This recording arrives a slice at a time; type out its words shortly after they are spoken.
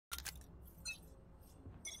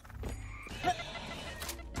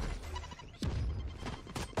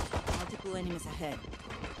Multiple enemies ahead.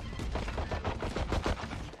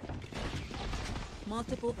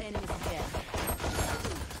 Multiple enemies ahead.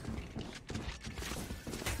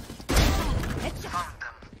 Headshot.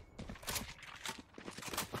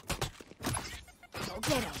 Go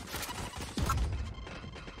get him.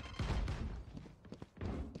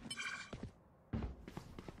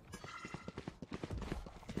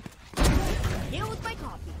 Here with my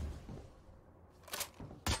coffee.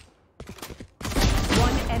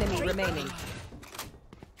 One enemy remaining.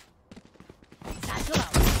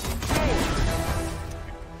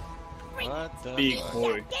 Big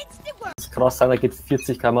boy. Das Cross sein, da geht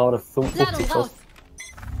 40 km oder 55 Cross.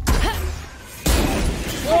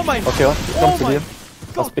 Oh mein Gott! Okay, was? Komm zu dir.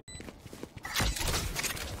 Was bin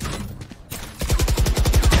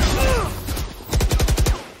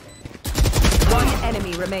One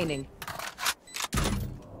enemy remaining.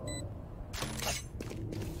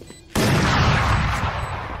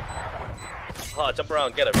 Oh, jump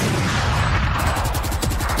around, get him.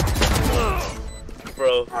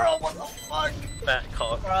 Bro, what the fuck? Fat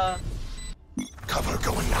cock. Cover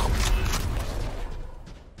going out.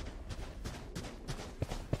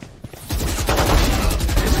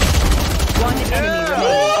 One enemy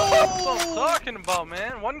remaining. That's what I'm talking about,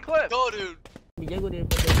 man. One clip. Go, dude.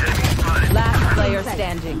 Last player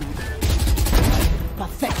standing.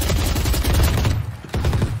 Perfect.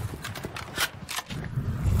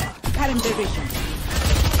 Current division.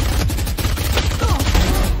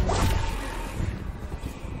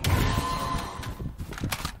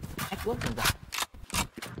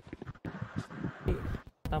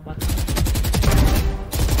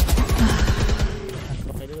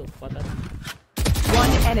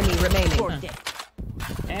 One enemy remaining.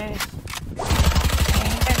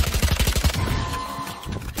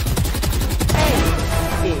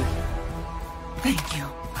 Thank you.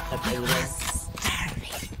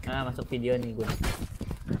 Masuk video nih gue.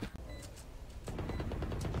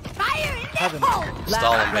 Fire in the hole.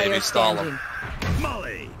 Stall him, baby, stall him.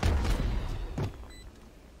 Molly.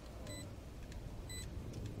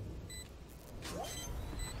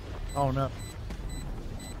 Oh no.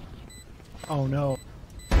 Oh no.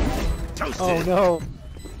 Toasted. Oh no.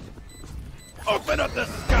 Open up the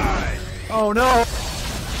sky. Oh no.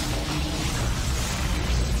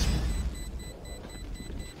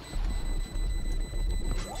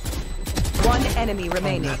 One enemy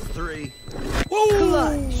remaining. That's 3.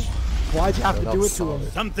 Clutch. Why'd you have to do it to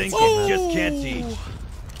him? Some things you just can't teach.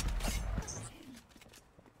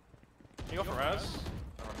 You go for res?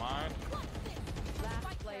 Never mind.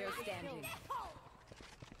 Last player standing.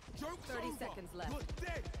 30 seconds left.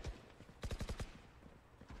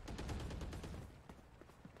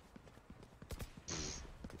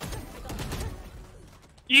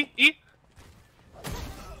 E.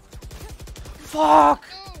 Fuck!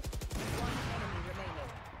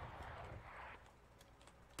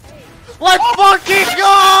 Let's fucking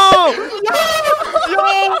go!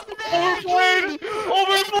 Yo! Overplayed!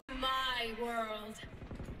 Overplayed! My world.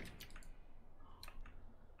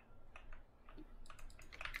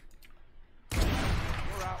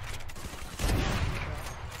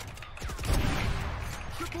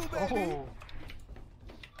 Oh.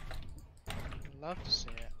 Love to see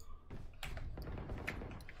it.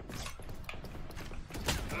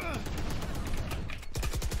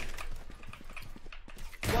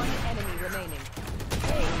 One enemy remaining.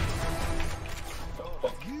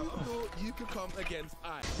 You thought you could come against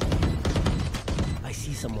I. I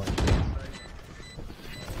see someone.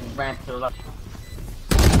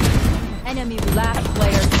 Enemy last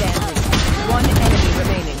player standing. One enemy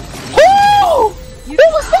remaining. Oh!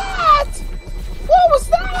 What was that? What was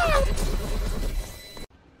that?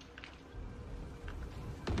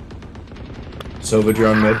 Silva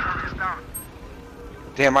drone mid.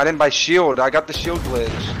 Damn, I didn't buy shield. I got the shield glitch.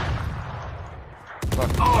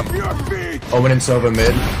 Off your feet! Omen and Silva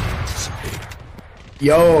mid.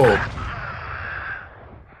 Yo!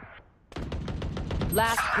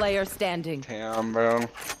 Last player standing. Damn, bro.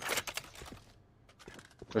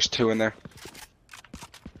 There's 2 in there.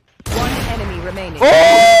 One enemy remaining.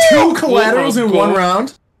 Oh! 2 collaterals in 1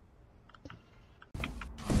 round?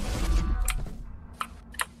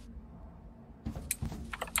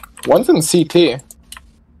 One's in CT.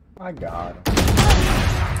 My God.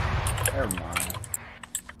 Never mind.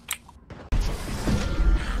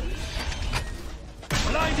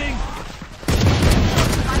 Blinding!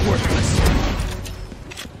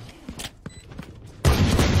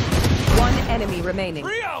 One enemy remaining.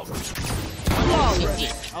 Rio!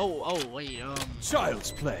 Oh, wait,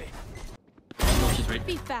 Child's play. she's right.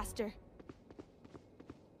 Be faster.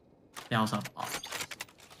 Yeah, I was up.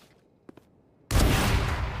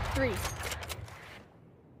 3.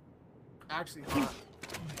 Actually, hot.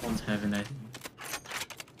 One's heaven, I think.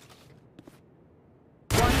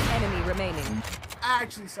 One enemy remaining.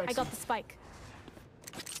 Actually sexy. I got the spike.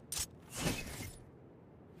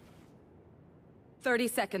 30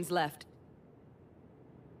 seconds left.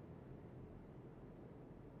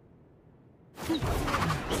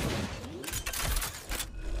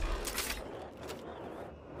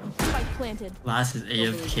 Spike planted. Last is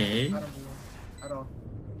AFK. At all.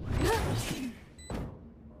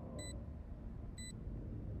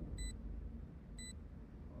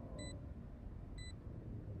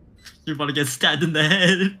 You're about to get stabbed in the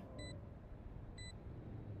head.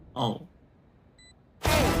 Oh.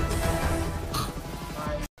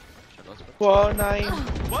 Whoa, 9.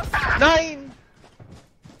 What? 9!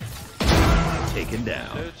 Taken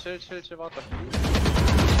down. Chill, warte.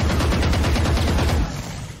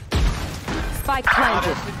 Spike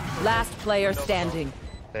planted. Last player standing.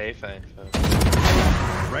 Safe.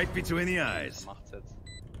 Right between the eyes. Macht's jetzt.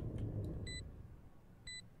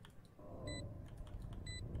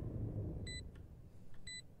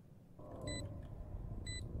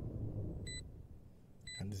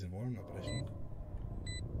 Kann diese Wollen abbrechen?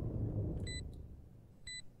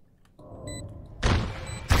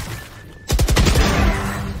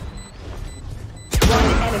 One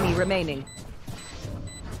enemy remaining.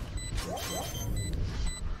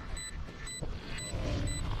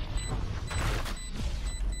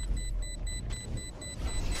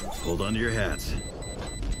 Hold on to your hats.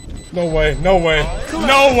 No way, no way,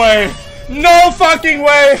 no way, no fucking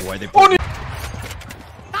way! Why they put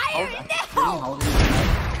Fire in the hole!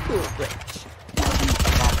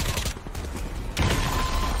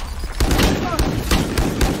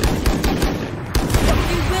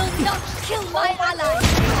 You will not kill my ally!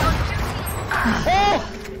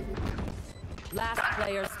 Last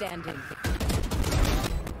player standing.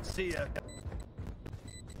 See ya.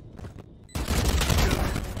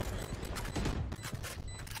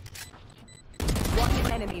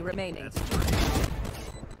 One enemy remaining.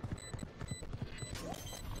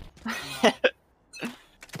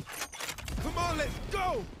 Come on, let's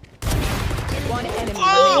go! One enemy remaining.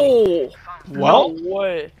 Oh! Well,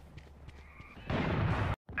 what?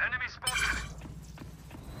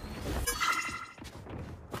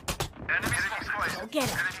 Go get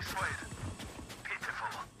him.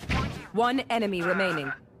 One enemy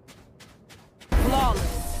remaining.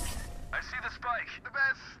 Flawless. I see the spike. The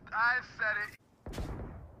best. I said it.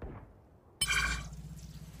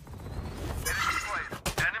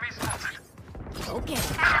 Enemy spotted. Go get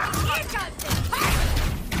him. Here comes it!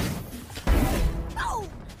 Oh!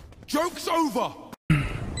 Joke's over!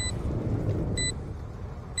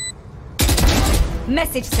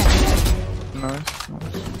 Message sent.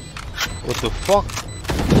 What the fuck?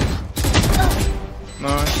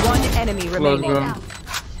 One enemy remaining.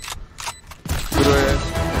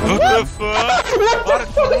 What the fuck?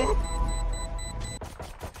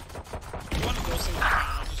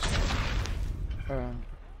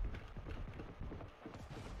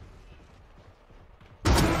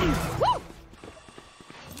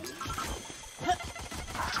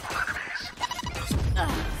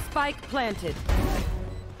 Spike planted.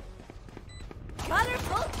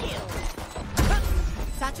 Colorful kill.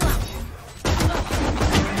 Satchel out.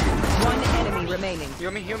 One enemy remaining.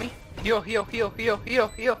 Heal me. Heal.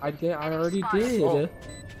 I already did.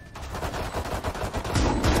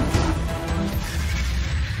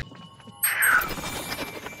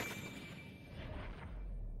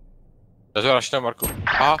 Das war schnell, Marco.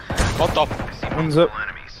 Ah, on top.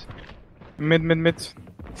 Mid.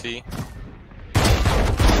 See.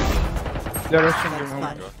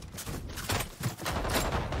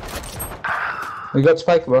 We got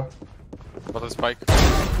spike, bro. What is spike?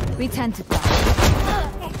 We tend to die.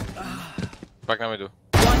 Spike na midu.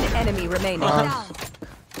 One enemy remaining.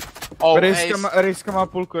 Oh, Ryska má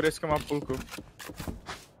půlku.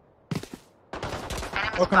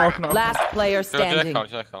 Okno. Last player standing.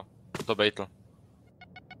 Nechal. To baitle.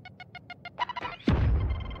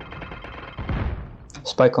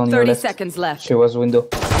 Spike on your 30 left. seconds left. She was window.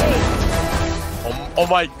 Oh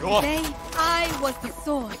my god. Today, I was the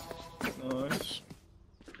sword.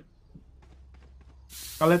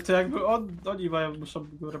 Ale to jakby oni muszą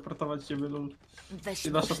go reportować ciebie, lol.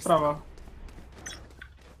 I nasza sprawa.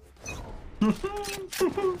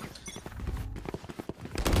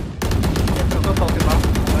 Dostał chyba.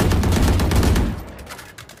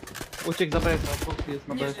 Uciekł za B, jest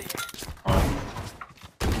na B.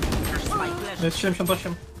 Jest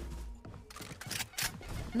 78.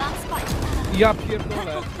 Mam spike. Ja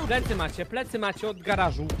pierdolę. Plecy macie od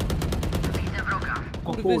garażu.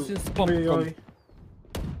 O chuj. Oj.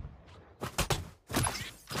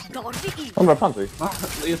 Dobra, plantuj.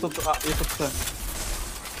 Jest to C.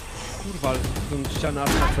 Kurwa, ale tą ścianę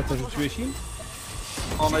na to rzuciłeś im?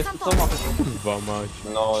 Ona jest co ma. Kurwa mać.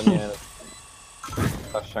 No nie.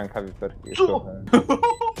 Ta ścianka wiperki jest trochę.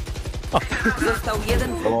 Został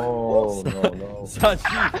jeden O, no. Zadzi.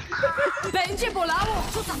 Będzie bolało!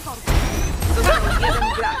 Rzucam torbę! Został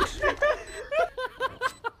jeden gracz.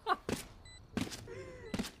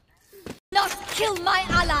 Not kill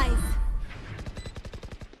my allies!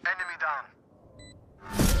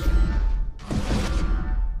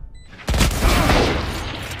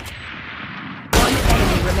 One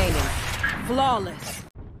enemy remaining. Flawless.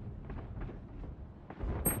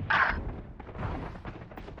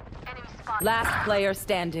 Last player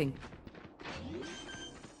standing.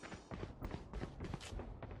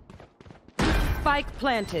 Spike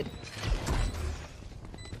planted.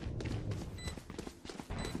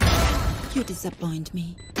 You disappoint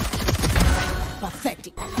me.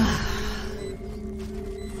 Pathetic.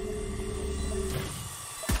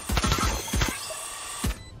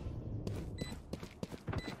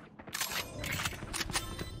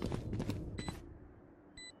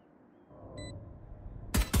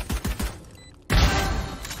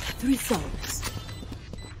 Three souls.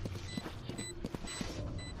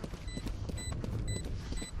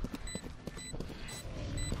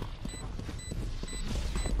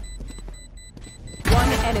 One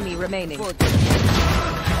enemy remaining.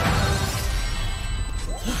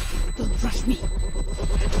 Don't rush me.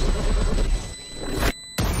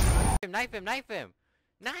 Knife him, knife him!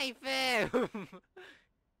 Knife him!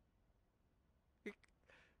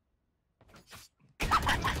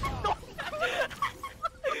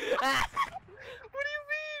 What do you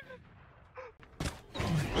mean?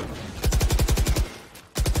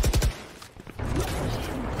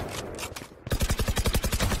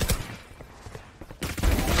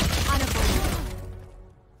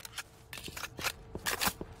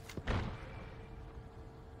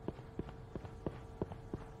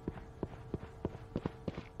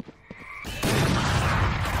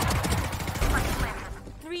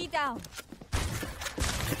 Three down.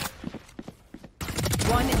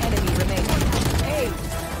 One